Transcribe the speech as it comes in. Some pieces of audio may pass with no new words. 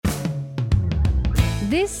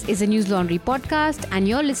This is a News Laundry podcast, and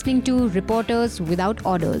you're listening to Reporters Without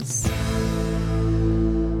Orders.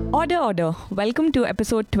 Order. Welcome to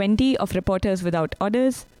episode 20 of Reporters Without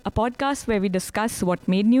Orders, a podcast where we discuss what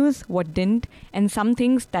made news, what didn't, and some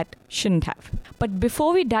things that shouldn't have. But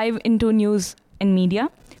before we dive into news and media,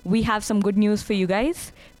 we have some good news for you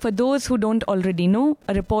guys. For those who don't already know,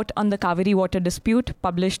 a report on the Kaveri water dispute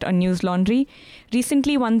published on News Laundry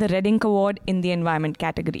recently won the Red Ink Award in the environment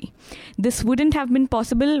category. This wouldn't have been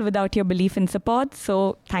possible without your belief and support,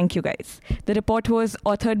 so thank you guys. The report was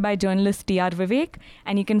authored by journalist T.R. Vivek,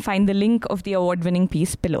 and you can find the link of the award-winning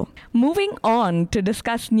piece below. Moving on to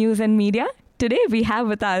discuss news and media, today we have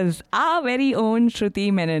with us our very own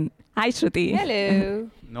Shruti Menon. Hi Shruti. Hello.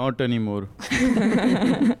 Not anymore.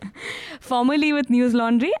 Formerly with News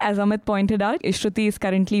Laundry, as Amit pointed out, Shruti is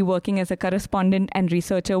currently working as a correspondent and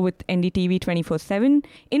researcher with NDTV 24/7.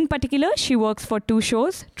 In particular, she works for two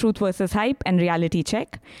shows, Truth vs. Hype and Reality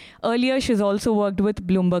Check. Earlier, she's also worked with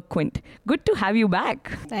Bloomberg Quint. Good to have you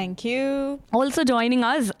back. Thank you. Also joining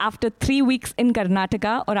us after 3 weeks in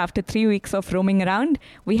Karnataka, or after 3 weeks of roaming around,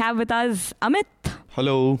 we have with us Amit.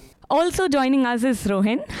 Hello. Also joining us is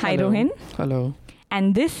Rohin. Hi, Hello. Rohin. Hello.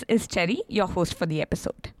 And this is Cherry, your host for the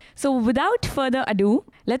episode. So without further ado,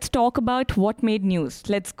 let's talk about what made news.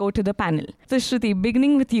 Let's go to the panel. So Shruti,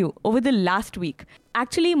 beginning with you, over the last week,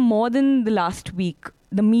 actually more than the last week,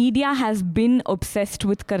 the media has been obsessed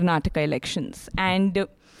with Karnataka elections. And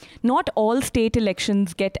not all state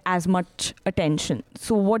elections get as much attention.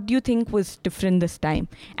 So what do you think was different this time?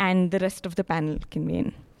 And the rest of the panel can be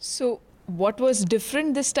in. So, what was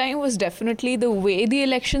different this time was definitely the way the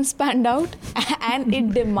elections panned out, and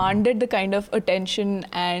it demanded the kind of attention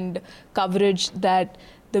and coverage that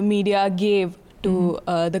the media gave to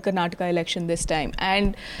the Karnataka election this time.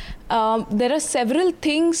 And there are several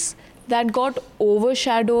things that got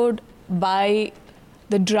overshadowed by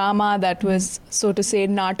the drama that was, so to say,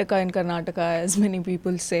 Nataka in Karnataka, as many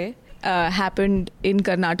people say. Happened in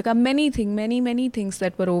Karnataka. Many things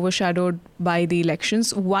that were overshadowed by the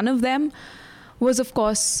elections. One of them was, of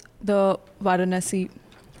course, the Varanasi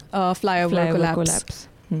flyover collapse.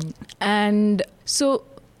 And so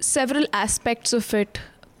several aspects of it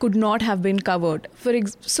could not have been covered.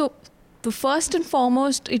 So the first and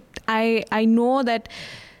foremost, I know that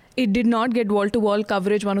it did not get wall-to-wall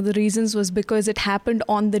coverage. One of the reasons was because it happened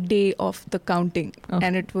on the day of the counting.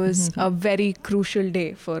 And it was a very crucial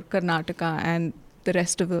day for Karnataka and the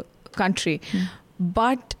rest of the country.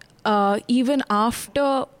 But even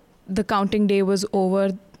after the counting day was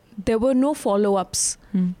over, there were no follow-ups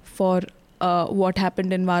for what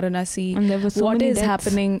happened in Varanasi. And there were so many deaths.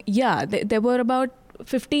 Happening. Yeah, there were about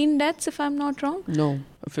 15 deaths, if I'm not wrong. No,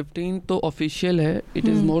 15 तो official है. It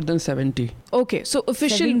is more than 70. Okay, so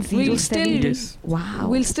official,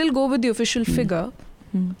 we'll still go with the official figure.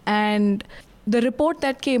 And the report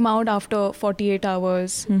that came out after 48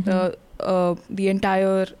 hours, the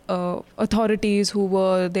entire authorities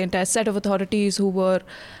the entire set of authorities who were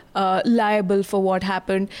liable for what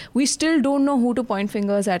happened, we still don't know who to point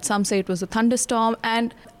fingers at. Some say it was a thunderstorm,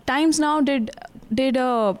 and Times Now did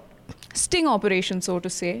a sting operation, so to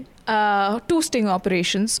say, 2 sting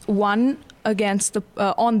operations, one against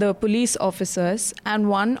on the police officers and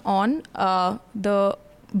one on the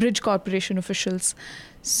Bridge Corporation officials.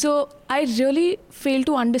 So I really fail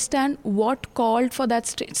to understand what called for that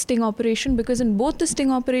sting operation, because in both the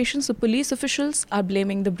sting operations, the police officials are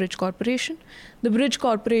blaming the Bridge Corporation. The Bridge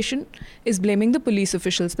Corporation is blaming the police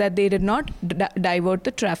officials that they did not divert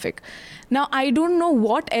the traffic. Now, I don't know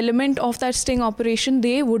what element of that sting operation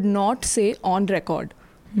they would not say on record.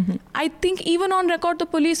 I think even on record, the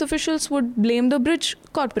police officials would blame the Bridge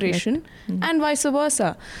Corporation and vice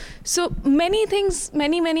versa. So many things,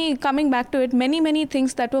 coming back to it, many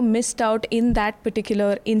things that were missed out in that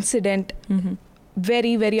particular incident.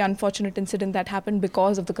 Very, very unfortunate incident that happened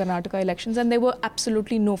because of the Karnataka elections, and there were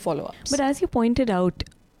absolutely no follow-ups. But as you pointed out,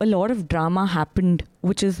 a lot of drama happened,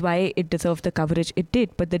 which is why it deserved the coverage it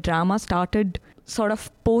did. But the drama started sort of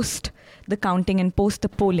post the counting and post the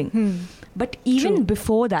polling. But even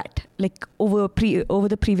before that, like over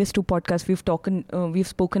the previous 2 podcasts, we've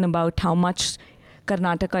spoken about how much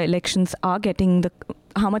Karnataka elections are getting,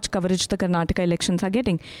 how much coverage the Karnataka elections are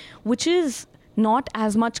getting, which is not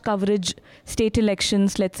as much coverage state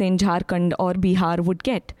elections, let's say in Jharkhand or Bihar, would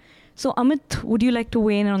get. So Amit, would you like to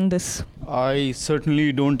weigh in on this? I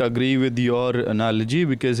certainly don't agree with your analogy,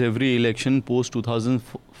 because every election post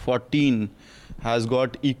 2014 has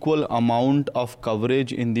got equal amount of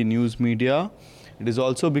coverage in the news media. It is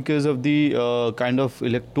also because of the kind of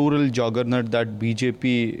electoral juggernaut that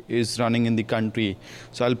BJP is running in the country.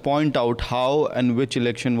 So I'll point out how and which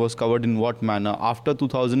election was covered in what manner. After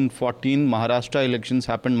 2014, Maharashtra elections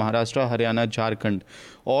happened, Maharashtra, Haryana, Jharkhand.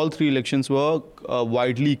 All three elections were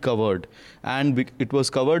widely covered. And it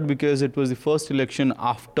was covered because it was the first election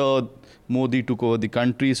after Modi took over the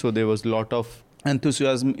country. So there was a lot of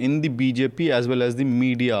enthusiasm in the BJP as well as the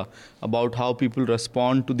media about how people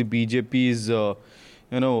respond to the BJP's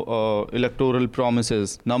electoral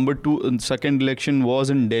promises. Number two, second election was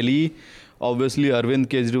in Delhi. Obviously, Arvind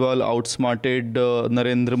Kejriwal outsmarted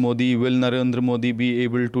Narendra Modi. Will Narendra Modi be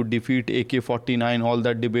able to defeat AK-49? All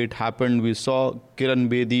that debate happened. We saw Kiran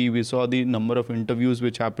Bedi. We saw the number of interviews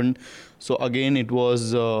which happened. So again, it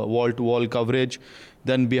was wall-to-wall coverage.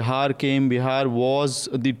 Then Bihar came. Bihar was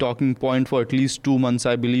the talking point for at least 2 months,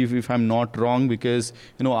 I believe, if I'm not wrong, because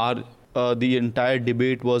the entire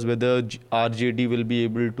debate was whether RJD will be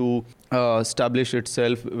able to establish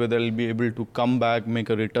itself, whether it will be able to come back, make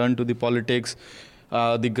a return to the politics,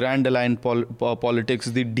 the Grand Alliance politics,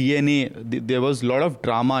 the DNA. There was a lot of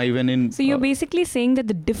drama even in... So you're basically saying that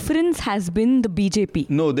the difference has been the BJP?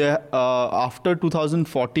 No, after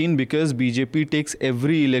 2014, because BJP takes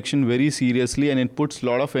every election very seriously and it puts a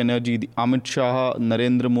lot of energy. The Amit Shah,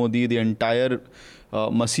 Narendra Modi, the entire...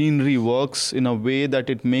 machinery works in a way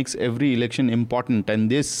that it makes every election important,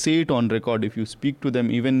 and they say it on record. If you speak to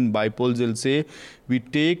them, even by polls, they'll say we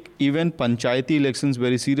take even panchayati elections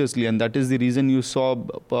very seriously, and that is the reason you saw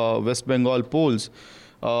West Bengal polls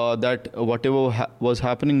that whatever was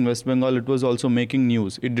happening in West Bengal, it was also making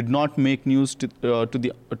news. It did not make news to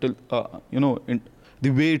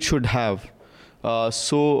the way it should have.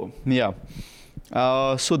 So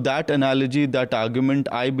that analogy, that argument,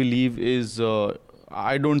 I believe is.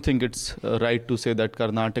 I don't think it's right to say that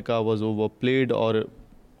Karnataka was overplayed or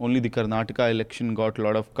only the Karnataka election got a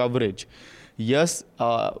lot of coverage. Yes,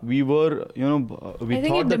 we were, we I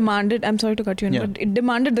think it demanded, I'm sorry to cut you in, but it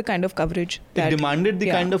demanded the kind of coverage. It demanded the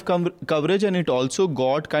kind of coverage, and it also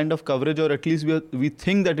got kind of coverage, or at least we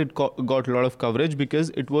think that it got a lot of coverage because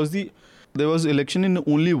there was election in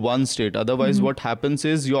only one state. Otherwise, what happens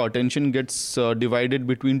is your attention gets divided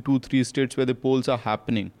between 2-3 states where the polls are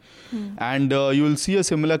happening. And you will see a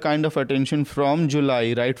similar kind of attention from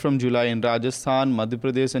July, right from July in Rajasthan, Madhya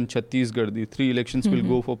Pradesh and Chhattisgarh. The 3 elections will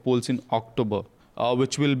go for polls in October,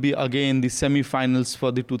 which will be again the semi-finals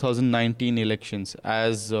for the 2019 elections,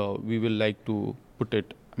 as we will like to put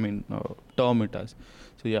it, term it as.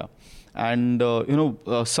 So yeah. And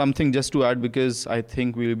something just to add, because I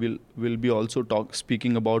think we'll be also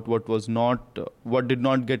speaking about what did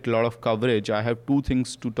not get a lot of coverage. I have 2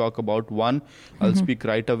 things to talk about. One, I'll speak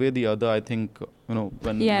right away. The other, I think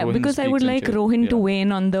when Rohin because I would like Rohin to weigh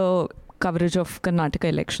in on the coverage of Karnataka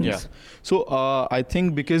elections. Yeah. So I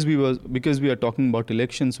think because we are talking about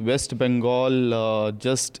elections, West Bengal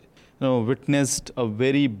just witnessed a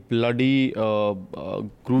very bloody, gruesome...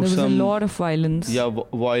 There was a lot of violence. Yeah,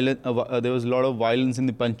 there was a lot of violence in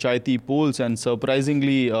the panchayati polls, and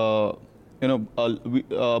surprisingly, Mamata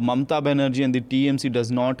Banerjee and the TMC does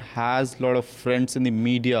not has a lot of friends in the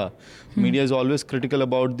media. Media is always critical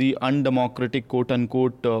about the undemocratic,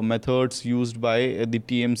 quote-unquote, methods used by the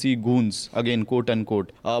TMC goons, again,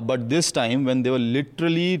 quote-unquote. But this time, when they were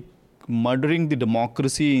literally murdering the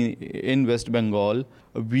democracy in West Bengal,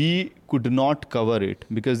 we could not cover it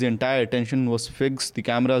because the entire attention was fixed, the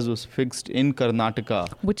cameras was fixed in Karnataka.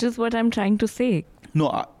 Which is what I'm trying to say.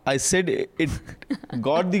 No, I said it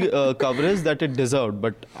got the coverage that it deserved,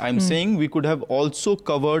 but I'm saying we could have also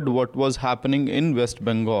covered what was happening in West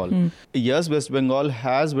Bengal. Yes, West Bengal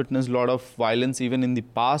has witnessed a lot of violence even in the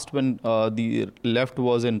past when the left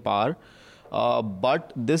was in power,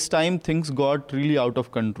 but this time things got really out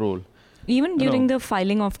of control. Even during the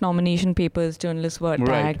filing of nomination papers, journalists were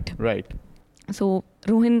attacked. Right. So,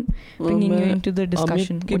 Rohin, bringing you into the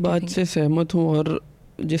discussion. Amit की बात से सहमत हूँ, और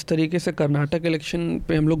जिस तरीके से Karnataka election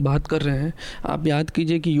पे हम लोग बात कर रहे हैं, आप याद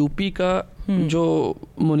कीजिए कि यूपी का जो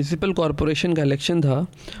म्युनिसिपल कॉरपोरेशन का इलेक्शन था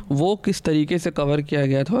वो किस तरीके से कवर किया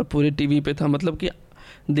गया था और पूरे टीवी पे था. मतलब कि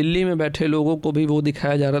दिल्ली में बैठे लोगों को भी वो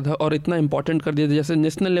दिखाया जा रहा था और इतना इम्पोर्टेंट कर दिया था जैसे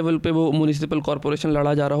नेशनल लेवल पे वो म्युनिसिपल कॉरपोरेशन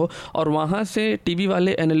लड़ा जा रहा हो, और वहाँ से टीवी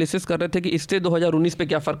वाले एनालिसिस कर रहे थे कि इससे 2019 पे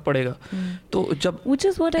क्या फ़र्क पड़ेगा. तो जब which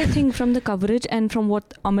is what I think from the coverage and from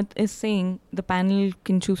what Amit is saying, the panel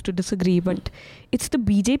can choose to disagree, but it's the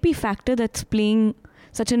BJP factor that's playing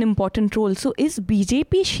such an important role. So is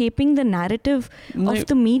BJP shaping the narrative of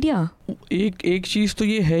the media? एक चीज़ तो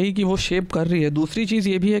ये है ही कि वो shape कर रही है. दूसरी चीज़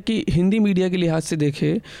ये भी है कि हिंदी मीडिया के लिहाज से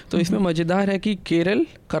देखे तो इसमें मज़ेदार है कि केरल,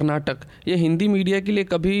 कर्नाटक, ये हिंदी मीडिया के लिए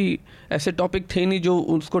कभी ऐसे टॉपिक थे नहीं जो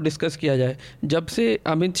उसको डिस्कस किया जाए. जब से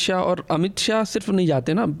अमित शाह सिर्फ नहीं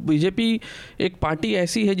जाते ना, बीजेपी एक पार्टी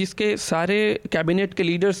ऐसी है जिसके सारे कैबिनेट के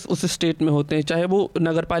लीडर्स उस स्टेट में होते हैं, चाहे वो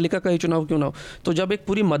नगर पालिका का ही चुनाव क्यों ना हो. तो जब एक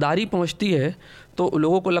पूरी मदारी पहुंचती है तो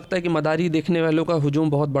लोगों को लगता है कि मदारी देखने वालों का हुजूम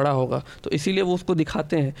बहुत बड़ा होगा, तो इसीलिए वो उसको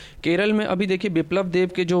दिखाते हैं. केरल में अभी देखिए बिप्लब देव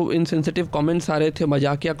के जो इनसेंसिटिव कमेंट्स आ रहे थे,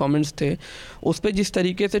 मजाकिया कमेंट्स थे, उस पर जिस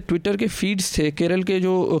तरीके से ट्विटर के फीड्स थे, केरल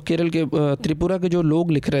के त्रिपुरा के जो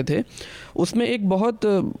लोग लिख रहे थे, उसमें एक बहुत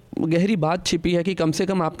गहरी बात छिपी है कि कम से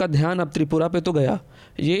कम आपका ध्यान अब त्रिपुरा पे तो गया.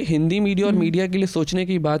 ये हिंदी मीडिया और मीडिया के लिए सोचने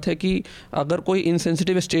की बात है कि अगर कोई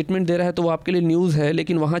इनसेंसिटिव स्टेटमेंट दे रहा है तो वो आपके लिए न्यूज़ है,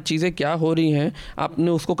 लेकिन वहाँ चीज़ें क्या हो रही हैं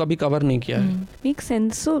आपने उसको कभी कवर नहीं किया है. Makes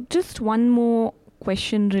sense. So just one more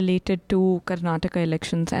question related to Karnataka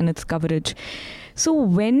elections and its coverage. So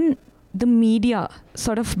when the media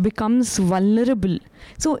sort of becomes vulnerable,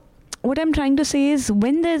 so what I'm trying to say is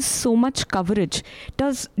when there's so much coverage,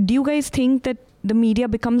 do you guys think that the media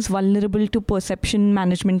becomes vulnerable to perception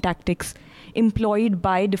management tactics employed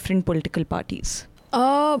by different political parties?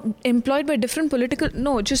 Employed by different political...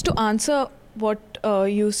 No, just to answer what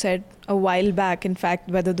you said a while back, in fact,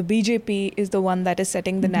 whether the BJP is the one that is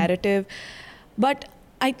setting the narrative. But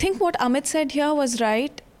I think what Amit said here was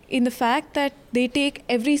right in the fact that they take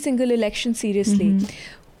every single election seriously,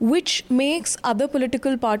 which makes other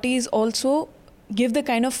political parties also give the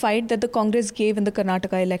kind of fight that the Congress gave in the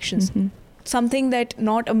Karnataka elections. Something that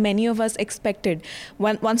not many of us expected.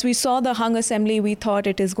 Once we saw the hung assembly, we thought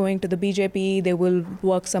it is going to the BJP, they will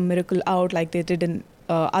work some miracle out like they did in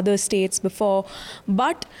other states before.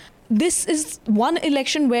 But this is one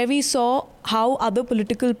election where we saw how other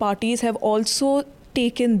political parties have also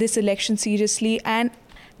taken this election seriously, and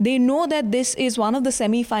they know that this is one of the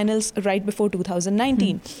semi-finals right before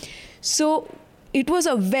 2019. So it was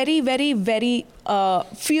a very, very, very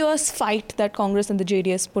fierce fight that Congress and the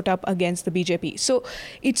JDS put up against the BJP. So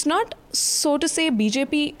it's not, so to say,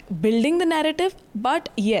 BJP building the narrative, but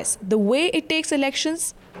yes, the way it takes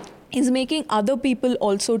elections is making other people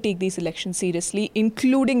also take these elections seriously,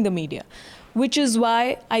 including the media, which is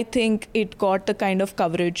why I think it got the kind of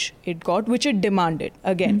coverage it got, which it demanded.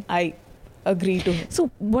 Again, I agree to him. So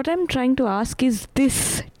what I'm trying to ask is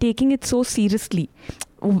this, taking it so seriously,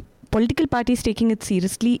 political parties taking it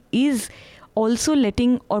seriously is also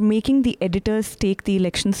letting or making the editors take the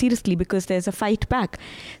election seriously because there's a fight back.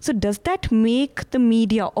 So does that make the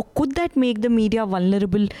media, or could that make the media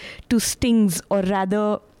vulnerable to stings, or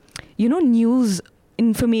rather, news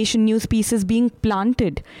information, news pieces being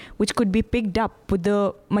planted, which could be picked up with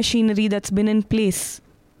the machinery that's been in place?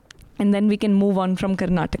 And then we can move on from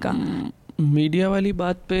Karnataka. Media वाली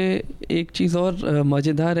बात पे एक चीज़ और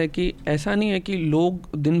मज़ेदार है कि ऐसा नहीं है कि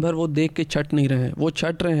लोग दिन भर वो देख के छट नहीं रहे हैं, वो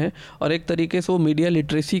छट रहे हैं. और एक तरीके से वो मीडिया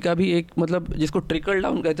लिटरेसी का भी एक मतलब जिसको ट्रिकल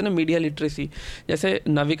डाउन कहते हैं ना, मीडिया लिटरेसी. जैसे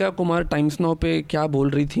नविका कुमार टाइम्स नाउ पे क्या बोल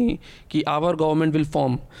रही थी कि आवर गवर्नमेंट विल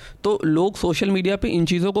फॉर्म, तो लोग सोशल मीडिया पे इन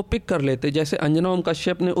चीज़ों को पिक कर लेते. जैसे अंजना ओम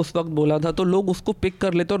कश्यप ने उस वक्त बोला था तो लोग उसको पिक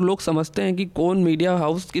कर लेते और लोग समझते हैं कि कौन मीडिया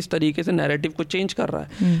हाउस किस तरीके से नैरेटिव को चेंज कर रहा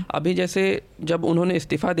है. अभी जैसे जब उन्होंने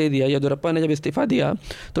इस्तीफ़ा दे दिया, येदियुरप्पा ने जब इस्तीफा दिया,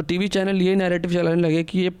 तो टीवी चैनल ये नैरेटिव चलाने लगे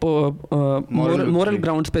कि ये मोरल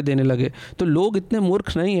ग्राउंड्स पे देने लगे. तो लोग इतने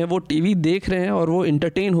मूर्ख नहीं है, वो टीवी देख रहे हैं और वो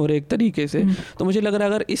इंटरटेन हो रहे हैं एक तरीके से. तो मुझे लग रहा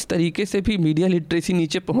है अगर इस तरीके से भी मीडिया लिटरेसी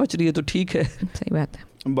नीचे पहुंच रही है तो ठीक है. सही बात है.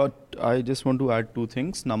 But I just want to add two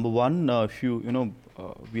things. Number one, if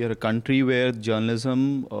we are a country where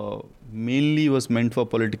journalism mainly was meant for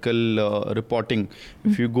political reporting.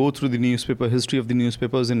 If you go through the newspaper history of the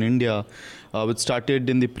newspapers in India, which started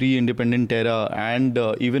in the pre-independent era, and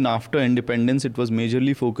even after independence, it was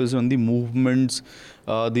majorly focused on the movements,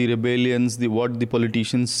 the rebellions, what the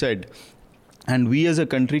politicians said. And we as a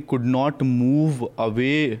country could not move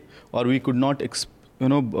away, or we could not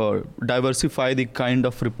diversify the kind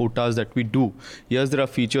of reportage that we do. Yes, there are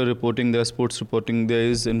feature reporting, there is sports reporting, there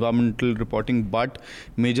is environmental reporting, but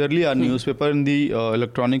majorly our newspaper and the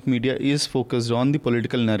electronic media is focused on the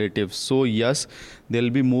political narrative. So yes, there will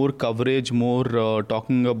be more coverage, more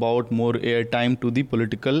talking about, more airtime to the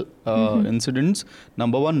political incidents.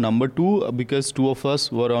 Number one. Number two, because two of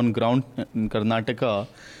us were on ground in Karnataka,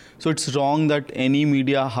 so it's wrong that any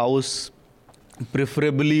media house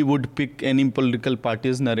preferably would pick any political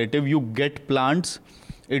party's narrative. You get plants.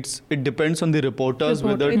 It depends on the reporters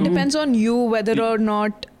whether it depends on you whether or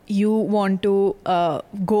not you want to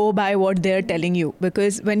go by what they're telling you,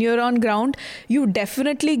 because when you're on ground you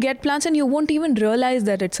definitely get plants and you won't even realize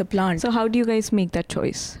that it's a plant. So how do you guys make that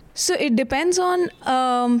choice? So it depends on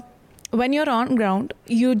when you're on ground,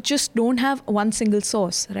 you just don't have one single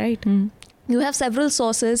source, right? You have several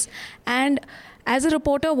sources, and as a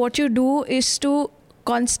reporter, what you do is to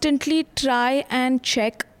constantly try and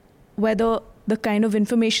check whether the kind of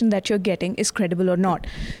information that you're getting is credible or not.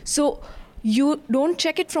 So you don't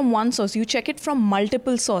check it from one source, you check it from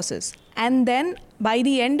multiple sources. And then by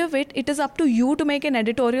the end of it, it is up to you to make an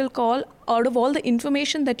editorial call out of all the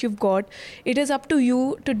information that you've got. It is up to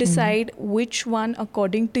you to decide which one,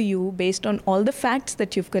 according to you, based on all the facts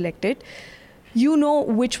that you've collected, you know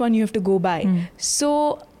which one you have to go by.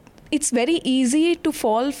 So it's very easy to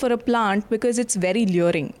fall for a plant because it's very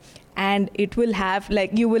luring. And it will have,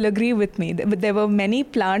 like, you will agree with me, there were many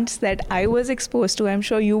plants that I was exposed to. I'm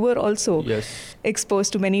sure you were also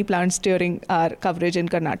exposed to many plants during our coverage in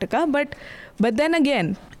Karnataka. But then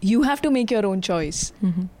again, you have to make your own choice.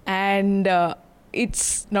 And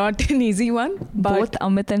it's not an easy one. But both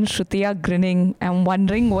Amit and Shruti are grinning. I'm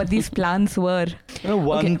wondering what these plans were.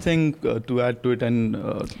 One thing to add to it, and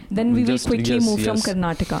then we will quickly move from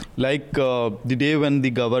Karnataka. Like the day when the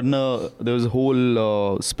governor, there was a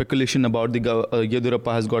whole speculation about the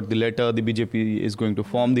Yediyurappa has got the letter, the BJP is going to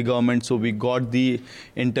form the government. So we got the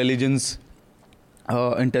intelligence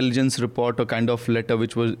report, a kind of letter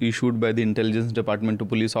which was issued by the intelligence department to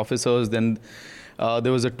police officers. Then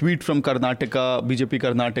there was a tweet from Karnataka, BJP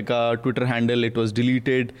Karnataka Twitter handle. It was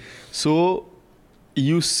deleted. So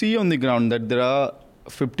you see on the ground that there are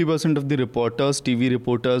 50% of the reporters, TV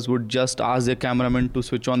reporters, would just ask their cameraman to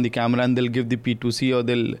switch on the camera, and they'll give the P2C or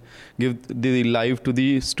they'll give the live to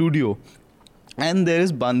the studio. And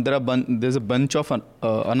there's a bunch of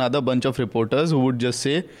another bunch of reporters who would just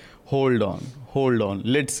say, hold on,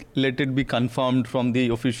 let it be confirmed from the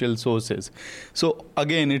official sources. So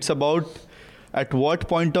again, it's about at what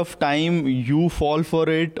point of time you fall for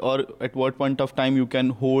it, or at what point of time you can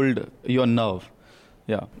hold your nerve.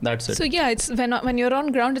 Yeah, that's it. So yeah, it's when you're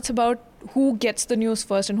on ground, it's about who gets the news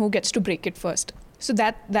first and who gets to break it first. So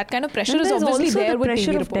that kind of pressure is obviously there with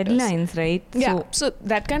TV reporters. Deadlines, right? Yeah. So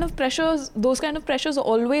that kind of pressures, those kind of pressures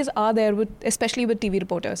always are there especially with TV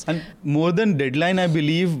reporters. And more than deadline, I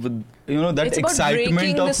believe, that it's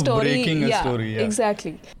excitement of breaking a story. Yeah,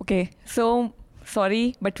 exactly. Okay, so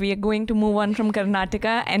sorry, but we are going to move on from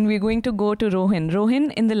Karnataka and we're going to go to Rohin.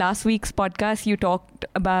 Rohin, in the last week's podcast, you talked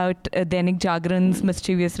about Dainik Jagran's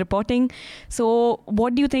mischievous reporting. So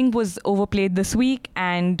what do you think was overplayed this week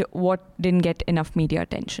and what didn't get enough media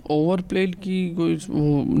attention? Overplayed की कोई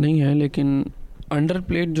वो नहीं है, लेकिन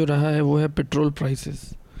underplayed जो रहा है वो है पेट्रोल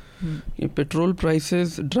प्राइसेस. ये पेट्रोल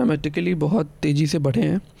प्राइसेस ड्रामेटिकली बहुत तेज़ी से बढ़े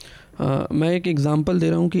हैं. मैं एक एग्ज़ाम्पल दे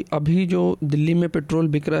रहा हूँ कि अभी जो दिल्ली में पेट्रोल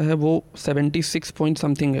बिक रहा है वो 76 पॉइंट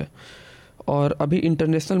समथिंग है, और अभी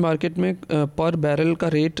इंटरनेशनल मार्केट में पर बैरल का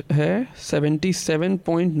रेट है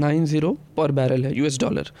 77.90 पर बैरल है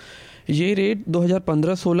 $. ये रेट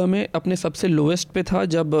 2015-16 में अपने सबसे लोवेस्ट पे था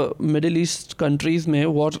जब मिडिल ईस्ट कंट्रीज़ में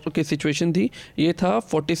वॉर की सिचुएशन थी. ये था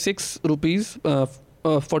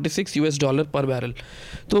 $46 पर बैरल.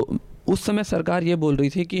 तो उस समय सरकार ये बोल रही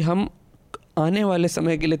थी कि हम आने वाले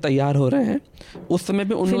समय के लिए तैयार हो रहे हैं. उस समय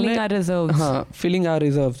भी उन्होंने फिलिंग आर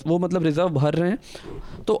रिजर्व्स, वो मतलब रिजर्व भर रहे हैं.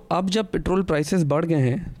 तो अब जब पेट्रोल प्राइसेस बढ़ गए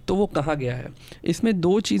हैं तो वो कहाँ गया है. इसमें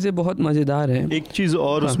दो चीज़ें बहुत मज़ेदार हैं. एक चीज़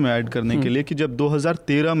और उसमें ऐड करने के लिए कि जब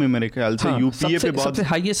 2013 में मेरे ख्याल से यूपीए पे बहुत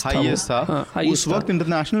हाईएस्ट था, उस वक्त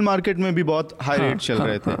इंटरनेशनल मार्केट में भी बहुत हाई रेट चल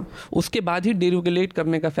रहे थे. उसके बाद ही डिरेगुलेट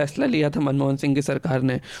करने का फैसला लिया था मनमोहन सिंह की सरकार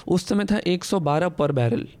ने. उस समय था 112 पर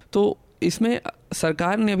बैरल. तो इसमें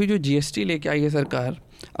सरकार ने अभी जो जीएसटी लेके आई है सरकार,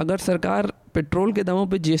 अगर सरकार पेट्रोल के दामों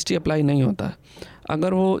पे जीएसटी अप्लाई नहीं होता,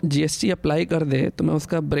 अगर वो जीएसटी अप्लाई कर दे तो मैं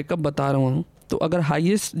उसका ब्रेकअप बता रहा हूँ. तो अगर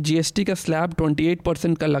हाईएस्ट जीएसटी का स्लैब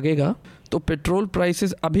 28% का लगेगा तो पेट्रोल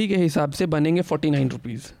प्राइसेस अभी के हिसाब से बनेंगे 49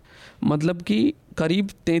 रुपीज़. मतलब कि करीब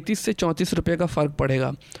 33 से 34 रुपये का फ़र्क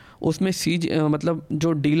पड़ेगा. उसमें मतलब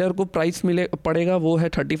जो डीलर को प्राइस पड़ेगा वो है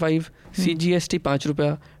 35, CGST 5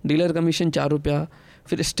 रुपया, डीलर कमीशन 4 रुपया,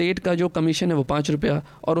 फिर स्टेट का जो कमीशन है वो 5 रुपया,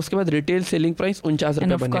 और उसके बाद रिटेल सेलिंग प्राइस 49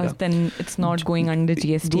 रुपया बनेगा.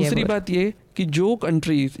 दूसरी बात ये कि जो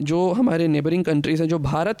कंट्रीज़, जो हमारे नेबरिंग कंट्रीज़ हैं, जो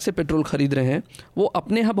भारत से पेट्रोल ख़रीद रहे हैं, वो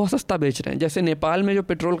अपने यहाँ बहुत सस्ता बेच रहे हैं. जैसे नेपाल में जो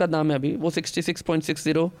पेट्रोल का दाम है अभी वो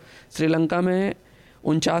 66.60, श्रीलंका में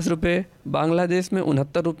 49 रुपये, बांग्लादेश में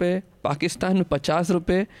 69 रुपये, पाकिस्तान में 50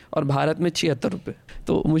 रुपये और भारत में 76 रुपये.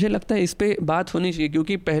 तो मुझे लगता है इस पे बात होनी चाहिए,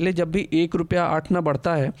 क्योंकि पहले जब भी 1 रुपया 8 ना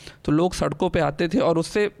बढ़ता है तो लोग सड़कों पे आते थे और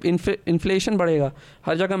उससे इन्फ्लेशन बढ़ेगा,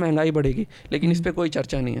 हर जगह महंगाई बढ़ेगी, लेकिन इस पे कोई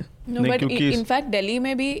चर्चा नहीं है. No, but in fact Delhi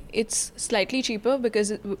में भी it's slightly cheaper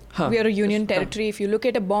because we are a union territory. If you look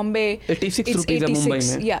at a Bombay, 86 rupees Mumbai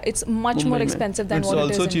में. Yeah, it's much more expensive than what it is in Delhi.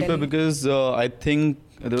 It's also cheaper because I think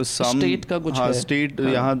there was some state का कुछ है, state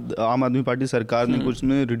यहाँ आम आदमी party सरकार ने कुछ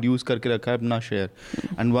में रिड्यूस करके रखा है अपना share.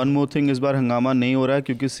 And one more thing, इस बार हंगामा नहीं हो रहा है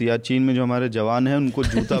क्योंकि सियाचिन में जो हमारे जवान हैं उनको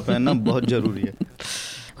जूता पहनना बहुत जरूरी है.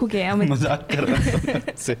 Okay, मजाक कर रहा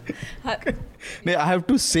हूँ से. नहीं, I have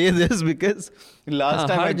to say this because last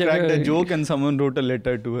time I cracked a joke and someone wrote a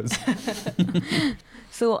letter to us.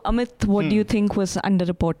 So, Amit, what do you think was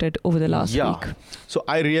underreported over the last week? So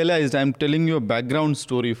I realized, I'm telling you a background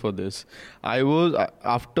story for this. I was,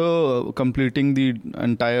 after completing the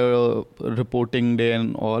entire reporting day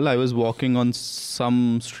and all, I was walking on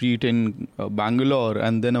some street in Bangalore,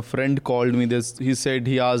 and then a friend called me.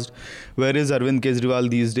 He asked, where is Arvind Kejriwal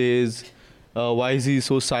these days? Why is he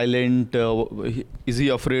so silent? Is he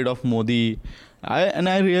afraid of Modi?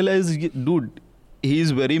 I realized, dude, he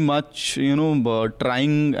is very much,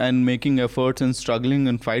 trying and making efforts and struggling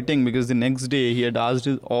and fighting, because the next day he had asked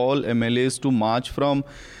all MLAs to march from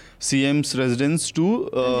CM's residence to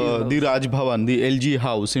the Raj Bhavan, the LG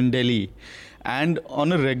house in Delhi. And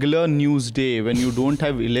on a regular news day, when you don't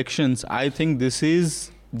have elections, I think this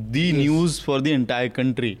is the news for the entire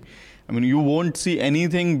country. I mean, you won't see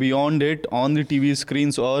anything beyond it on the TV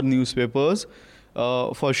screens or newspapers,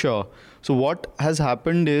 for sure. So what has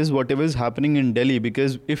happened is whatever is happening in Delhi,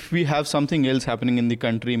 because if we have something else happening in the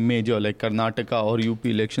country major like Karnataka or UP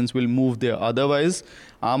elections, will move there. Otherwise,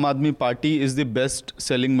 Aam Aadmi Party is the best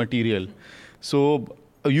selling material. So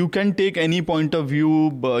you can take any point of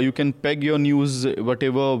view, you can peg your news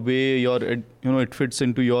whatever way it fits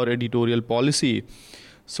into your editorial policy.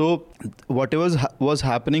 So whatever was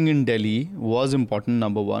happening in Delhi was important,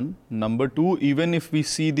 number one. Number two, even if we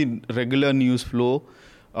see the regular news flow,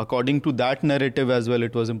 according to that narrative as well,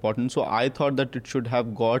 it was important. So I thought that it should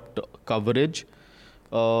have got coverage,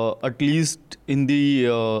 at least in the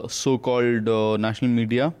so-called national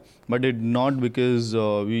media, but it did not, because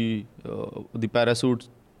the parachute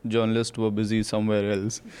journalists were busy somewhere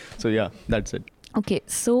else. So yeah, that's it. Okay,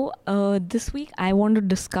 so this week I want to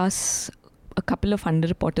discuss a couple of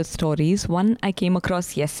underreported stories. One I came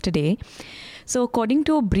across yesterday. So according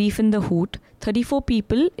to a brief in The Hoot, 34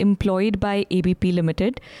 people employed by ABP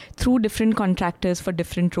Limited through different contractors for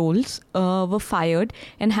different roles were fired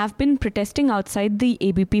and have been protesting outside the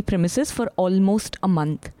ABP premises for almost a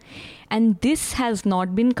month. And this has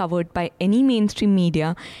not been covered by any mainstream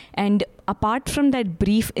media. And apart from that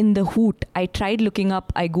brief in The Hoot, I tried looking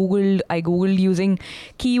up, I googled using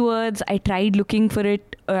keywords, I tried looking for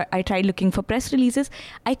it, I tried looking for press releases.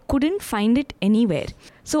 I couldn't find it anywhere.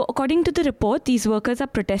 So according to the report, these workers are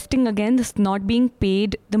protesting against not being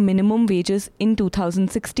paid the minimum wages in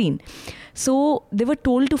 2016. So they were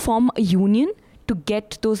told to form a union to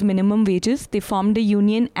get those minimum wages. They formed a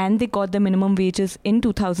union and they got the minimum wages in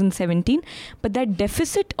 2017. But that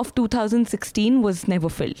deficit of 2016 was never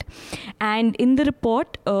filled. And in the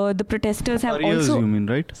report, the protesters have arrears, also... you mean,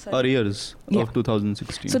 right? Arrears of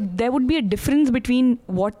 2016. So there would be a difference between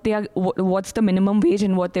what's the minimum wage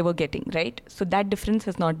and what they were getting, right? So that difference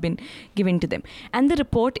has not been given to them. And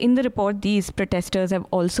in the report, these protesters have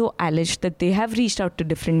also alleged that they have reached out to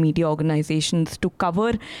different media organizations to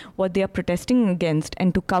cover what they are protesting against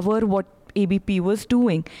and to cover what ABP was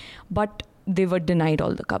doing, but they were denied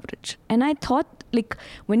all the coverage. And I thought,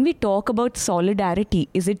 when we talk about solidarity,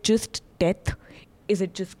 is it just death? Is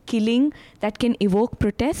it just killing that can evoke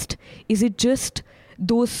protest? Is it just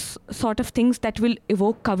those sort of things that will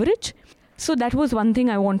evoke coverage? So that was one thing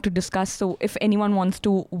I want to discuss. So if anyone wants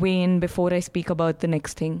to weigh in before I speak about the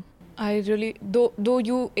next thing. I really, though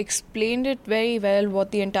you explained it very well what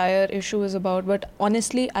the entire issue is about, but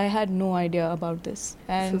honestly, I had no idea about this.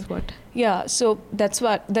 And this is what? Yeah, so that's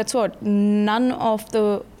what. None of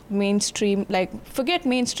the mainstream, forget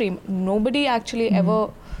mainstream, nobody actually ever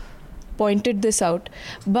pointed this out.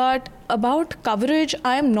 But about coverage,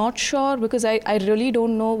 I am not sure, because I really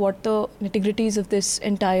don't know what the nitty-gritties of this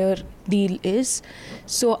entire deal is.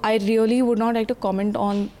 So I really would not like to comment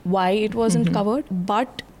on why it wasn't covered.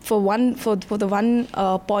 But for the one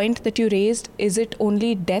point that you raised, is it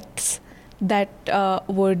only deaths that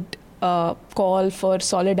would call for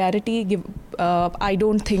solidarity? I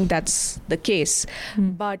don't think that's the case.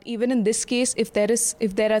 But even in this case, if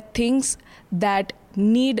there are things that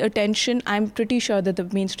need attention, I'm pretty sure that the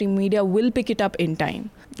mainstream media will pick it up in time.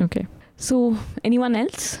 Okay. So anyone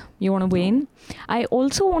else you want to weigh in? I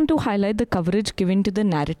also want to highlight the coverage given to the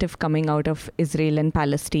narrative coming out of Israel and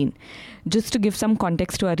Palestine. Just to give some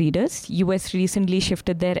context to our readers, US recently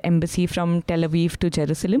shifted their embassy from Tel Aviv to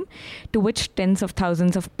Jerusalem, to which tens of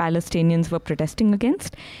thousands of Palestinians were protesting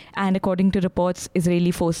against. And according to reports,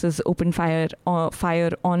 Israeli forces opened fire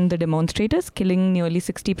on the demonstrators, killing nearly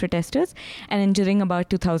 60 protesters and injuring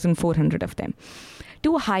about 2,400 of them.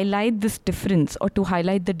 to highlight this difference, or to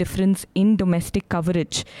highlight the difference in domestic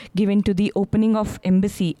coverage given to the opening of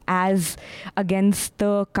embassy as against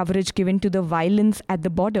the coverage given to the violence at the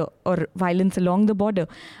border or violence along the border,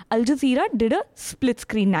 Al Jazeera did a split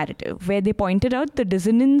screen narrative where they pointed out the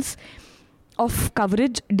dissonance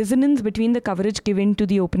between the coverage given to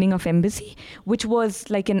the opening of embassy, which was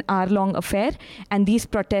like an hour-long affair, and these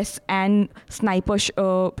protests and sniper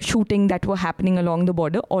shooting that were happening along the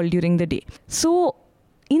border all during the day. So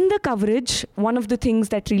in the coverage, one of the things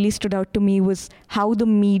that really stood out to me was how the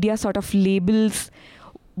media sort of labels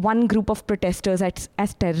one group of protesters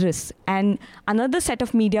as terrorists, and another set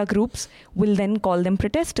of media groups will then call them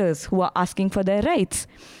protesters who are asking for their rights.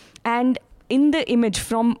 And in the image,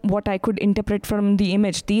 from what I could interpret from the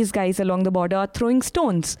image, these guys along the border are throwing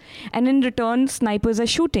stones, and in return, snipers are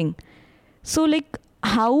shooting. So, like,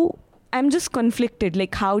 I'm just conflicted.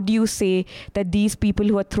 Like, how do you say that these people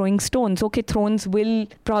who are throwing stones, okay, thrones will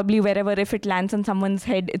probably wherever, if it lands on someone's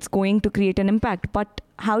head, it's going to create an impact. But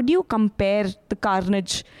how do you compare the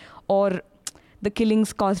carnage or the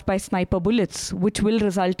killings caused by sniper bullets, which will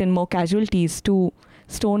result in more casualties, to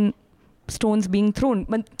stones being thrown?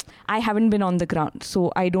 But I haven't been on the ground,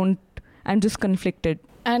 so I'm just conflicted.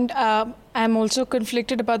 And I'm also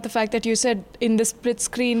conflicted about the fact that you said in the split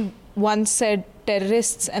screen, one said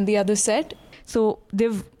terrorists and the other said. So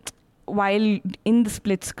while in the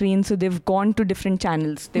split screen, so they've gone to different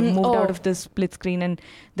channels. They've moved out of the split screen and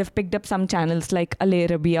they've picked up some channels like Al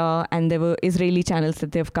Arabiya, and there were Israeli channels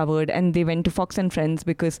that they've covered, and they went to Fox and Friends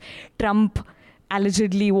because Trump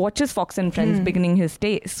allegedly watches Fox and Friends beginning his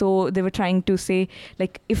day. So they were trying to say,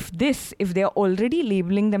 like, if they're already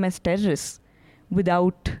labeling them as terrorists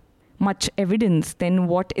without much evidence, then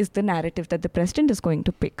what is the narrative that the president is going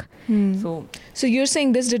to pick? So you're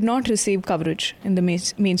saying this did not receive coverage in the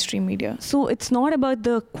mainstream media? So it's not about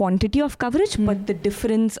the quantity of coverage, but the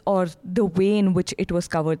difference or the way in which it was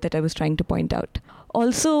covered that I was trying to point out.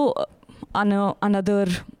 Also, another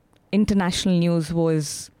international news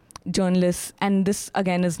was journalists, and this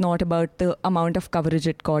again is not about the amount of coverage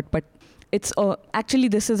it got, but it's actually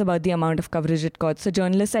this is about the amount of coverage it got. So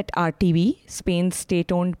journalists at RTV, Spain's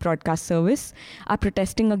state-owned broadcast service, are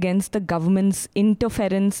protesting against the government's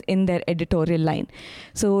interference in their editorial line.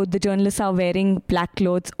 So the journalists are wearing black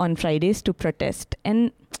clothes on Fridays to protest.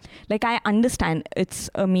 And like, I understand it's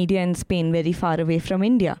a media in Spain very far away from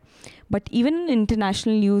India, but even in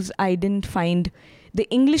international news, the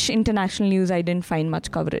English international news, I didn't find much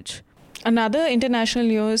coverage. Another international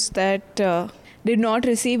news that did not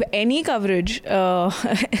receive any coverage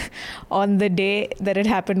on the day that it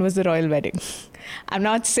happened was the royal wedding. I'm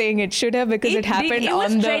not saying it should have, because it happened it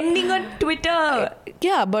was trending on Twitter.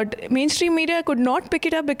 Yeah, but mainstream media could not pick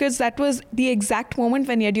it up because that was the exact moment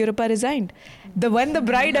when Yediyurappa resigned. When the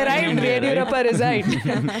bride arrived, Yediyurappa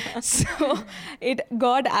resigned. So it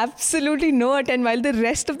got absolutely no attention, while the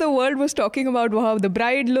rest of the world was talking about how the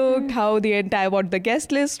bride looked, how what the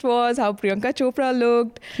guest list was, how Priyanka Chopra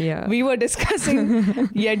looked. Yeah. We were discussing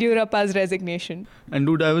Yediyurappa's resignation. And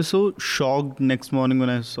dude, I was so shocked next morning when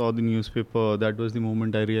I saw the newspaper. That was the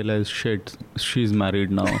moment I realized, shit, she's married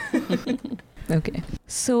now. Okay.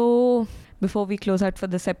 So before we close out for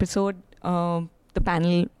this episode, the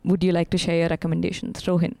panel, would you like to share your recommendations?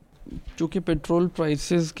 Rohin. चूँकि petrol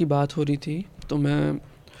prices की बात हो रही थी, तो मैं,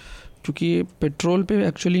 क्योंकि petrol पे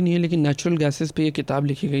एक्चुअली नहीं है लेकिन नेचुरल गैसेस पे ये किताब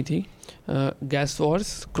लिखी गई थी, gas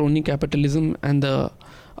Wars, crony capitalism and the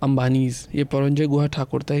अंबानीज़। ये परंजय गुहा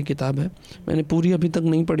ठाकुरता की किताब है। मैंने पूरी अभी तक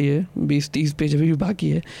नहीं पढ़ी है, 20-30 पेज अभी भी बाकी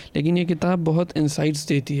है, लेकिन ये किताब बहुत इंसाइट्स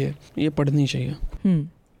देती है, ये पढ़नी चाहिए।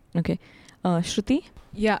 Okay. Shruti?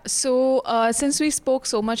 Yeah, so since we spoke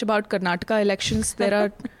so much about Karnataka elections, there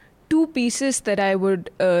are two pieces that I would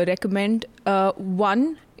recommend.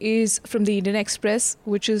 One is from the Indian Express,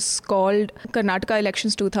 which is called Karnataka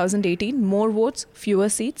Elections 2018, More Votes, Fewer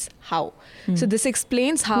Seats, How? So this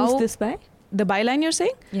explains how... Who's this by? The byline you're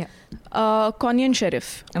saying? Yeah. Konyan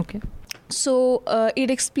Sharif. Okay. So it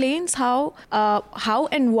explains how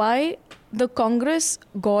and why the Congress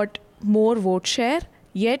got more vote share,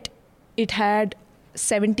 yet it had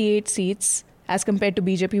 78 seats as compared to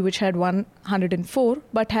BJP, which had 104,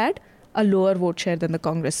 but had a lower vote share than the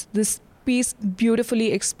Congress. This piece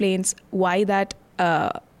beautifully explains why that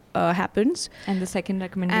happens. And the second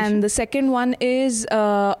recommendation? And the second one is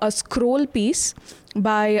a scroll piece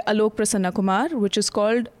by Alok Prasanna Kumar, which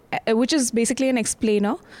is basically an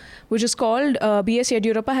explainer, which is called B.S.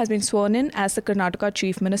 Yediyurappa has been sworn in as the Karnataka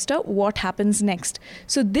Chief Minister. What happens next?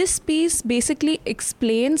 So this piece basically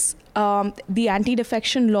explains the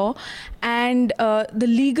anti-defection law and the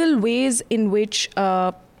legal ways in which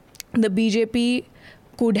the BJP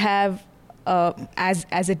could have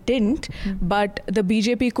as it didn't, but the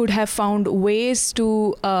BJP could have found ways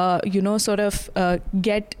to sort of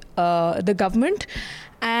get the government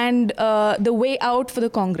and the way out for the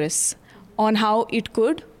Congress on how it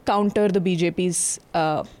could counter the BJP's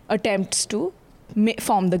attempts to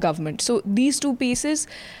form the government. So these two pieces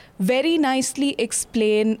very nicely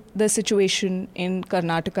explain the situation in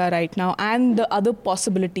Karnataka right now and the other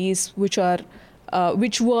possibilities which were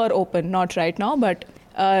open, not right now, but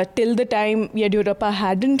till the time Yediyurappa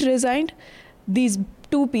hadn't resigned. These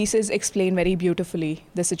two pieces explain very beautifully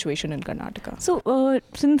the situation in Karnataka. So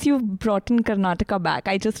since you've brought in Karnataka back,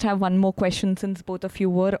 I just have one more question since both of you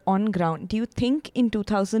were on ground. Do you think in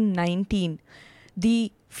 2019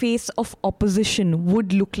 the face of opposition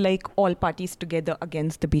would look like all parties together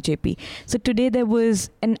against the BJP? So today there was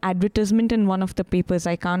an advertisement in one of the papers,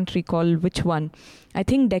 I can't recall which one, I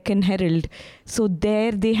think Deccan Herald. So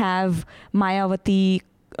there they have Mayawati,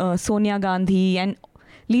 Sonia Gandhi and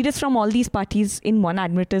leaders from all these parties in one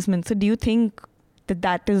advertisement. So do you think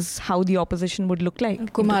that is how the opposition would look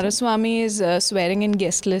like? Kumaraswamy is swearing in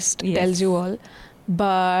guest list, tells you all.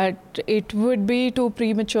 But it would be too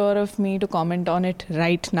premature of me to comment on it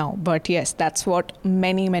right now. But yes, that's what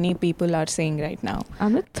many people are saying right now.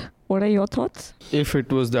 Amit, what are your thoughts? If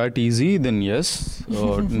it was that easy, then yes.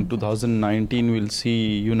 In 2019, we'll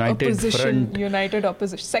see united front. United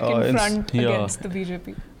opposition. Second front against the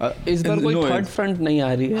BJP. इस बार कोई third front नहीं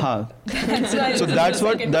आ रही है. हाँ. So that's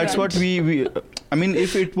what we. I mean,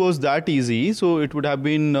 if it was that easy, so it would have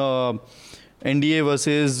been NDA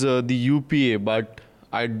versus the UPA, but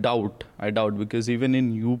I doubt because even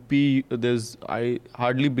in UP I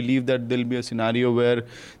hardly believe that there'll be a scenario where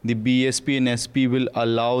the BSP and SP will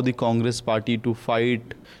allow the Congress party to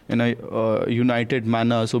fight in a united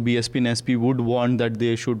manner. So BSP and SP would want that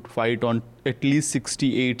they should fight on at least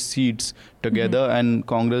 68 seats together, and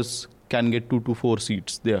Congress can get 2 to 4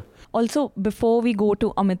 seats there. Also, before we go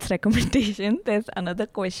to Amit's recommendation, there's another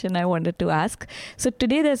question I wanted to ask. So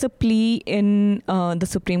today there's a plea in the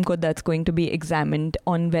Supreme Court that's going to be examined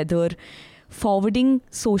on whether forwarding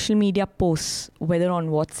social media posts, whether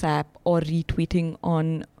on WhatsApp or retweeting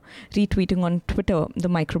on Twitter, the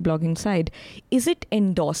microblogging side, is it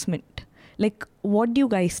endorsement? Like, what do you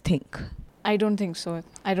guys think? I don't think so.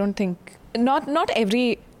 I don't think not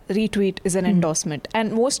every retweet is an endorsement,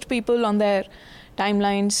 and most people on their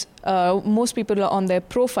timelines, most people on their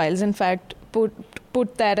profiles, in fact,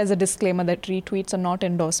 put that as a disclaimer that retweets are not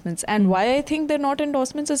endorsements. And why I think they're not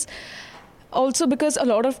endorsements is also because a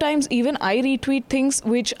lot of times even I retweet things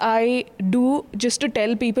which I do just to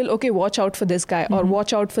tell people, okay, watch out for this guy or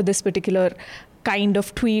watch out for this particular kind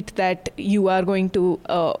of tweet that you are going to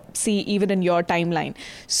see even in your timeline.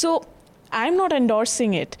 So I'm not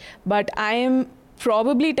endorsing it, but I am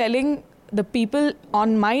probably telling the people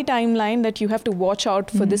on my timeline that you have to watch out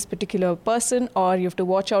for this particular person, or you have to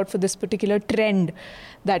watch out for this particular trend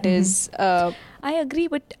that is... I agree,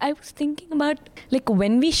 but I was thinking about, like,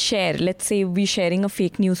 when we share, let's say we're sharing a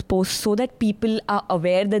fake news post so that people are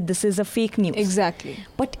aware that this is a fake news. Exactly.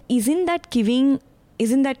 But isn't that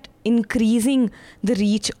increasing the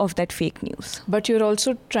reach of that fake news? But you're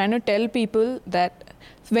also trying to tell people that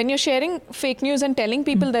when you're sharing fake news and telling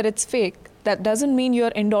people that it's fake, that doesn't mean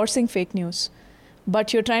you're endorsing fake news.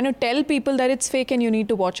 But you're trying to tell people that it's fake and you need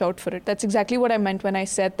to watch out for it. That's exactly what I meant when I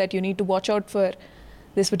said that you need to watch out for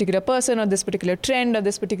this particular person or this particular trend or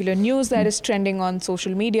this particular news that is trending on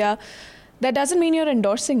social media. That doesn't mean you're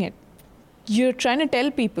endorsing it. You're trying to tell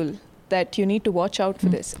people that you need to watch out for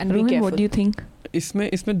this and Rohan, be careful. What do you think?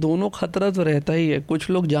 इसमें दोनों खतरा तो रहता ही है. कुछ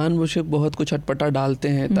लोग जानबूझ के बहुत कुछ अटपटा डालते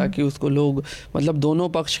हैं ताकि उसको लोग, मतलब दोनों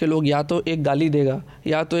पक्ष के लोग, या तो एक गाली देगा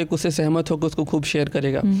या तो एक उससे सहमत होकर उसको खूब शेयर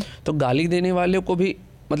करेगा. तो गाली देने वाले को भी,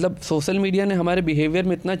 मतलब सोशल मीडिया ने हमारे बिहेवियर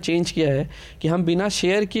में इतना चेंज किया है कि हम बिना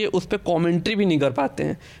शेयर किए उस पर कॉमेंट्री भी नहीं कर पाते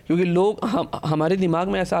हैं, क्योंकि लोग हमारे दिमाग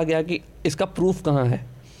में ऐसा आ गया कि इसका प्रूफ कहाँ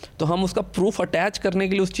है. तो हम उसका प्रूफ अटैच करने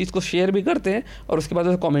के लिए उस चीज़ को शेयर भी करते हैं और उसके बाद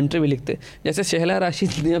उसका कमेंट्री भी लिखते हैं. जैसे शहला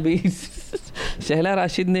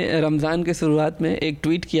राशिद ने रमज़ान के शुरुआत में एक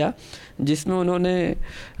ट्वीट किया जिसमें उन्होंने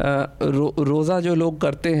रोज़ा जो लोग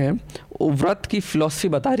करते हैं व्रत की फ़िलॉसफी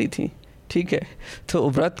बता रही थी. ठीक है, तो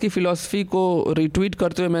व्रत की फ़िलॉसफी को रिट्वीट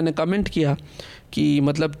करते हुए मैंने कमेंट किया कि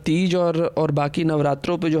मतलब तीज और बाकी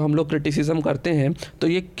नवरात्रों पे जो हम लोग क्रिटिसिज्म करते हैं, तो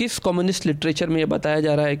ये किस कम्युनिस्ट लिटरेचर में ये बताया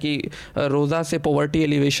जा रहा है कि रोज़ा से पॉवर्टी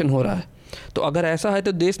एलिवेशन हो रहा है. तो अगर ऐसा है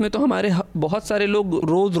तो देश में तो हमारे बहुत सारे लोग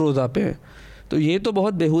रोज़ा पे हैं. तो ये तो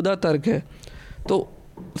बहुत बेहुदा तर्क है. तो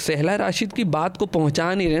शहला राशिद की बात को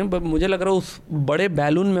पहुंचा नहीं रहे हैं, पर मुझे लग रहा है उस बड़े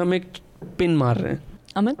बैलून में हम एक पिन मार रहे हैं.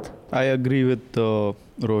 Amit? I agree with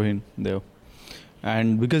Rohin there.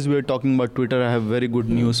 And because we are talking about Twitter, I have very good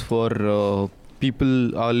news for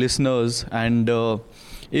people, our listeners. And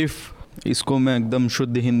if इसको मैं एकदम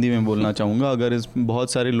शुद्ध हिंदी में बोलना चाहूँगा, अगर इस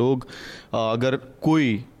बहुत सारे लोग अगर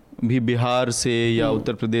कोई भी बिहार से या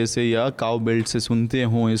उत्तर प्रदेश से या काउ बेल्ट से सुनते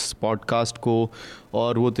हों इस पॉडकास्ट को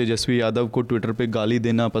और वो तेजस्वी यादव को ट्विटर पे गाली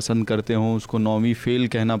देना पसंद करते हों, उसको 9वीं फेल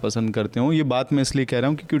कहना पसंद करते हों, ये बात मैं इसलिए कह रहा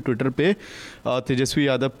हूँ क्योंकि ट्विटर पे तेजस्वी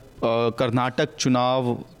यादव कर्नाटक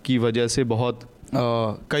चुनाव की वजह से बहुत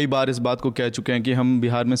कई बार इस बात को कह चुके हैं कि हम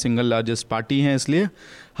बिहार में सिंगल लार्जेस्ट पार्टी हैं, इसलिए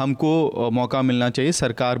हमको मौका मिलना चाहिए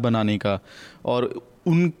सरकार बनाने का। और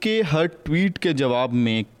उनके हर ट्वीट के जवाब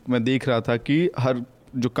में मैं देख रहा था कि हर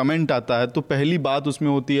जो कमेंट आता है तो पहली बात उसमें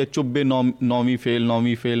होती है चुप बे 9वीं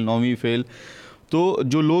फेल। तो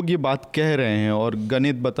जो लोग ये बात कह रहे हैं और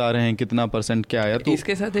गणित बता रहे हैं कितना % क्या आया, तो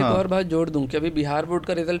इसके साथ एक और बात जोड़ दूं कि अभी बिहार बोर्ड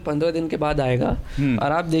का रिजल्ट 15 दिन के बाद आएगा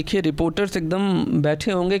और आप देखिए रिपोर्टर्स एकदम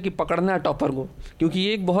बैठे होंगे कि पकड़ना है टॉपर को, क्योंकि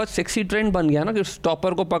ये एक बहुत सेक्सी ट्रेंड बन गया ना कि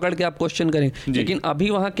टॉपर को पकड़ के आप क्वेश्चन करें। लेकिन अभी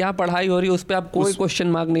वहाँ क्या पढ़ाई हो रही है उस पर आप कोई क्वेश्चन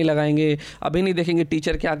मार्क नहीं लगाएंगे, अभी नहीं देखेंगे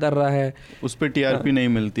टीचर क्या कर रहा है, उस पर TRP नहीं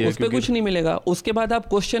मिलती है, उस पर कुछ नहीं मिलेगा। उसके बाद आप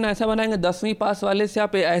क्वेश्चन ऐसा बनाएंगे 10वीं पास वाले से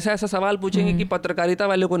आप ऐसा सवाल पूछेंगे कि पत्रकारिता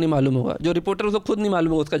वाले को नहीं मालूम होगा, जो रिपोर्टर खुद नहीं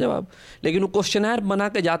मालूम होगा उसका जवाब, लेकिन वो क्वेश्चनर बना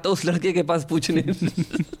के जाता उस लड़के के पास पूछने।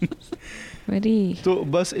 तो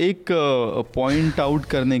बस एक पॉइंट आउट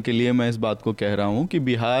करने के लिए मैं इस बात को कह रहा हूँ कि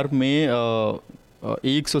बिहार में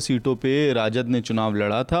 100 सीटों पे राजद ने चुनाव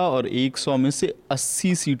लड़ा था और 100 में से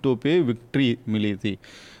 80 सीटों पे विक्ट्री मिली थी,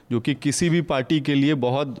 जो कि किसी भी पार्टी के लिए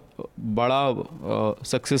बहुत बड़ा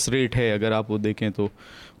सक्सेस रेट है। अगर आप वो देखें तो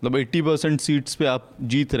मतलब 80% सीट्स पे आप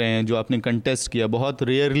जीत रहे हैं जो आपने कंटेस्ट किया, बहुत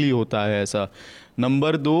रेयरली होता है ऐसा।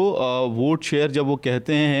 नंबर 2, वोट शेयर जब वो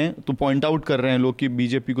कहते हैं तो पॉइंट आउट कर रहे हैं लोग कि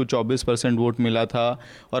बीजेपी को 24% वोट मिला था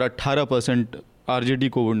और 18% आरजेडी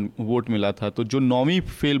को वोट मिला था। तो जो 9वीं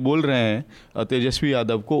फेल बोल रहे हैं तेजस्वी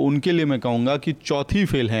यादव को, उनके लिए मैं कहूँगा कि चौथी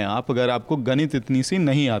फेल हैं आप, अगर आपको गणित इतनी सी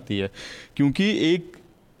नहीं आती है। क्योंकि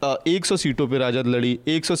 100 सीटों पे राजद लड़ी,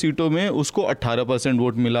 100 सीटों में उसको 18%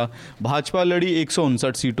 वोट मिला। भाजपा लड़ी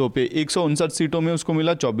 159 सीटों पे, 159 सीटों में उसको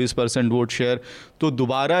मिला 24% वोट शेयर। तो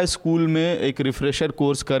दोबारा स्कूल में एक रिफ्रेशर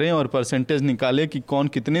कोर्स करें और परसेंटेज निकालें कि कौन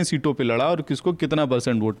कितने सीटों पे लड़ा और किसको कितना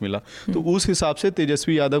 % वोट मिला। तो उस हिसाब से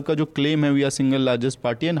तेजस्वी यादव का जो क्लेम है we are single largest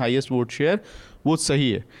party and highest vote share, वो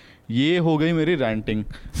सही है। ये हो गई मेरी रैंटिंग।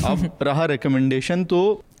 अब रहा रिकमेंडेशन,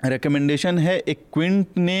 तो रिकमेंडेशन है, एक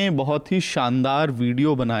क्विंट ने बहुत ही शानदार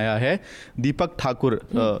वीडियो बनाया है, दीपक ठाकुर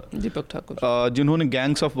जिन्होंने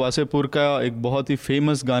गैंग्स ऑफ वासेपुर का एक बहुत ही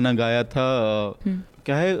फेमस गाना गाया था,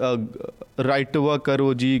 क्या है, राइटवा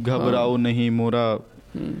करो जी घबराओ नहीं मोरा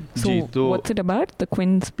जी। तो what's it about the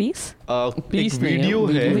queen's piece? एक वीडियो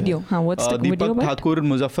है। दीपक ठाकुर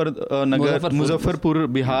मुजफ्फरपुर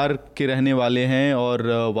बिहार के रहने वाले हैं और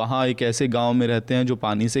वहाँ एक ऐसे गांव में रहते हैं जो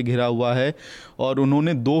पानी से घिरा हुआ है। और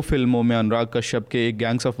उन्होंने 2 फिल्मों में अनुराग कश्यप के एक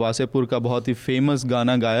गैंग्स ऑफ वासेपुर का बहुत ही फेमस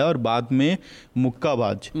गाना गाया और बाद में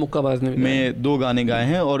मुक्काबाज में 2 गाने गाए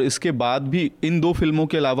हैं। और इसके बाद भी इन 2 फिल्मों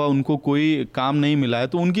के अलावा उनको कोई काम नहीं मिला है।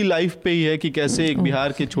 तो उनकी लाइफ पे ही है कि कैसे एक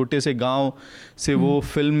बिहार के छोटे से गाँव से वो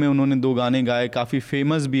फिल्म में उन्होंने 2 गाने गाए, काफ़ी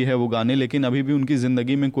फेमस भी है वो गाने, लेकिन अभी भी उनकी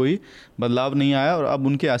ज़िंदगी में कोई बदलाव नहीं आया। और अब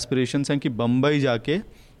उनके एस्पिरेशंस हैं कि बम्बई जाके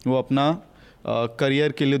वो अपना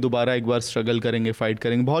करियर के लिए दोबारा एक बार स्ट्रगल करेंगे, फाइट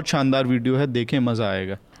करेंगे। बहुत शानदार वीडियो है, देखें, मज़ा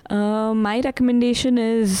आएगा। My recommendation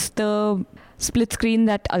is the split screen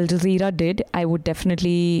that Al Jazeera did. I would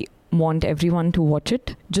definitely want everyone to watch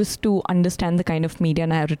it just to understand the kind of media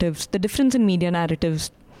narratives, the difference in media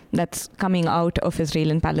narratives that's coming out of Israel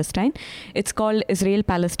and Palestine. It's called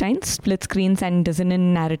Israel-Palestine, Split Screens and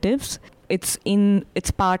Dissonant Narratives.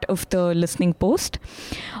 It's part of the listening post.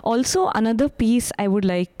 Also, another piece I would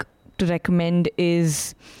like to recommend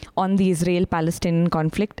is on the Israel-Palestinian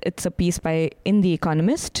conflict. It's a piece in The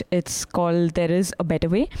Economist. It's called There Is a Better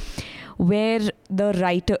Way, where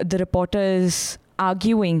the reporter is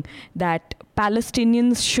arguing that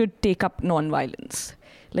Palestinians should take up non-violence.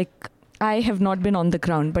 Like, I have not been on the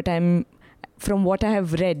ground, but from what I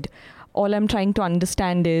have read, all I'm trying to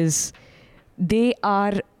understand is there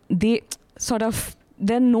are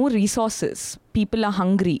no resources. People are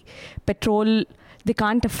hungry. Petrol, they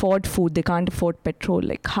can't afford food, they can't afford petrol.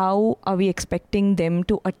 Like, how are we expecting them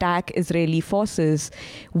to attack Israeli forces,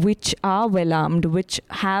 which are well armed, which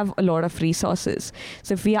have a lot of resources?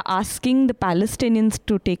 So if we are asking the Palestinians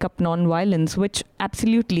to take up non-violence, which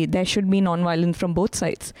absolutely there should be non-violence from both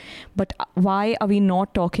sides, but why are we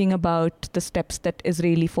not talking about the steps that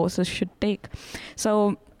Israeli forces should take?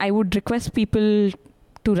 So I would request people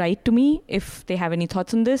to write to me if they have any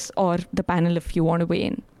thoughts on this, or the panel if you want to weigh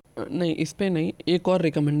in. नहीं, इस पे नहीं, एक और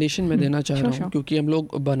recommendation मैं देना चाह रहा हूँ, क्योंकि हम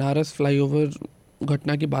लोग बनारस फ्लाईओवर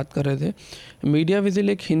घटना की बात कर रहे थे, मीडिया विजिल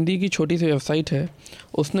एक हिंदी की छोटी सी वेबसाइट है,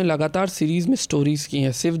 उसने लगातार सीरीज़ में स्टोरीज़ की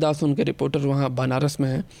हैं। शिवदास उनके रिपोर्टर वहाँ बनारस में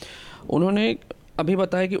हैं। उन्होंने अभी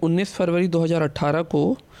बताया कि 19 फरवरी 2018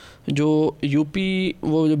 को जो यूपी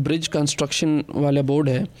वो जो ब्रिज कंस्ट्रक्शन वाला बोर्ड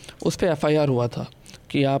है उस पर FIR हुआ था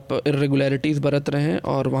कि आप इरेगुलरिटीज़ बरत रहे हैं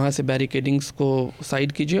और वहाँ से बैरिकेडिंग्स को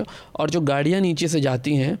साइड कीजिए और जो गाड़ियाँ नीचे से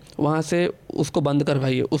जाती हैं वहाँ से उसको बंद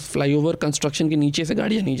करवाइए। उस फ्लाईओवर कंस्ट्रक्शन के नीचे से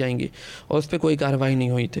गाड़ियाँ नहीं जाएंगी और उस पर कोई कार्रवाई नहीं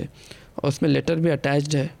हुई थी और उसमें लेटर भी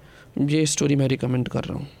अटैच्ड है। ये स्टोरी मैं रिकमेंड कर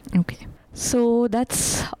रहा हूँ। Okay, so that's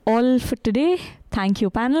all for today. Thank you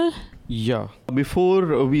panel. Yeah.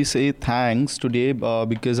 Before we say thanks today,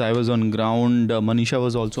 because I was on ground, Manisha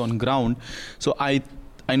was also on ground. So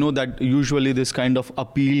I know that usually this kind of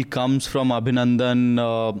appeal comes from Abhinandan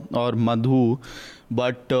or Madhu,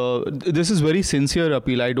 but this is very sincere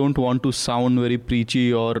appeal. I don't want to sound very preachy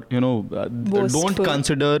or don't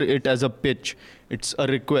consider it as a pitch. It's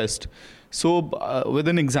a request. So with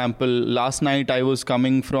an example, last night I was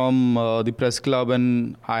coming from the press club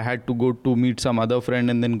and I had to go to meet some other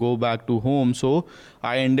friend and then go back to home. So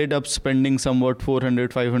I ended up spending somewhat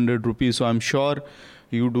 400-500 rupees. So I'm sure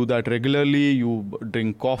you do that regularly. You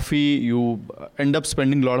drink coffee. You end up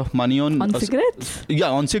spending a lot of money on cigarettes.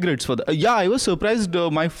 On cigarettes for the. I was surprised.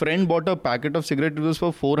 My friend bought a packet of cigarettes. It was for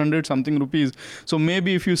 400 something rupees. So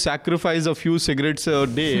maybe if you sacrifice a few cigarettes a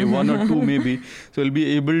day, 1 or 2 maybe, so you'll be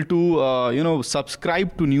able to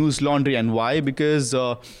subscribe to News Laundry. And why? Because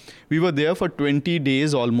we were there for 20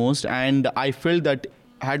 days almost, and I felt that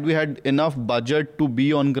had we had enough budget to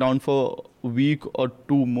be on ground for a week or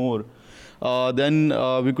 2 more. Then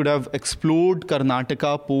we could have explored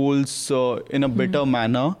Karnataka polls in a better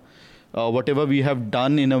manner. Whatever we have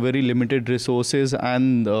done in a very limited resources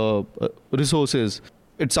and resources.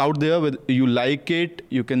 It's out there. Whether you like it,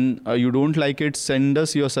 you can. You don't like it, send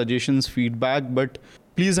us your suggestions, feedback. But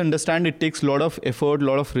please understand, it takes a lot of effort,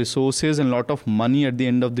 a lot of resources, and a lot of money at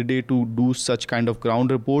the end of the day to do such kind of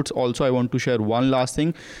ground reports. Also, I want to share one last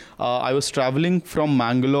thing. I was traveling from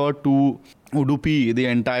Mangalore to Udupi the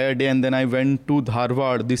entire day, and then I went to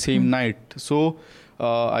Dharwad the same night. So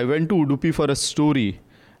I went to Udupi for a story,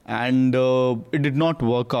 and it did not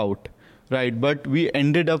work out, right? But we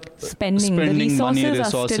ended up spending money,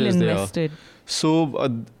 resources are still invested. There. So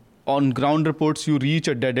on ground reports, you reach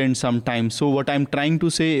a dead end sometimes. So what I'm trying to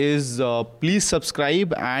say is, please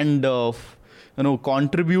subscribe and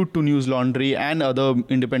contribute to News Laundry and other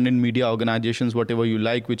independent media organizations, whatever you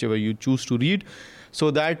like, whichever you choose to read, so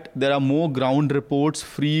that there are more ground reports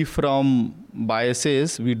free from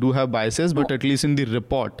biases. We do have biases, but at least in the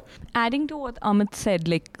report. Adding to what Amit said,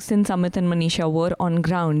 since Amit and Manisha were on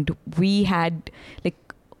ground,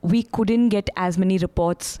 we couldn't get as many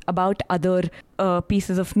reports about other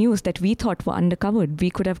pieces of news that we thought were undercovered. We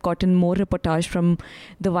could have gotten more reportage from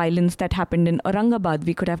the violence that happened in Aurangabad.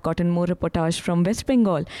 We could have gotten more reportage from West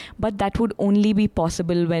Bengal. But that would only be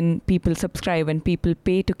possible when people subscribe, when people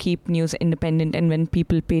pay to keep news independent, and when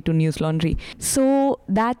people pay to News Laundry. So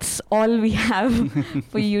that's all we have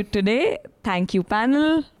for you today. Thank you,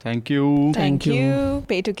 panel. Thank you. Thank you.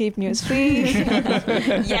 Pay to keep news free.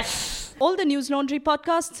 Yes. All the News Laundry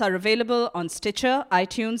podcasts are available on Stitcher,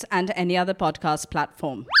 iTunes, and any other podcast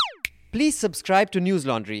platform. Please subscribe to News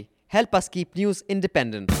Laundry. Help us keep news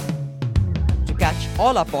independent. To catch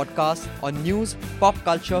all our podcasts on news, pop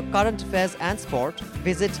culture, current affairs, and sport,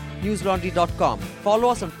 visit newslaundry.com. Follow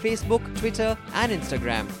us on Facebook, Twitter, and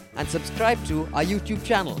Instagram, and subscribe to our YouTube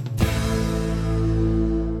channel.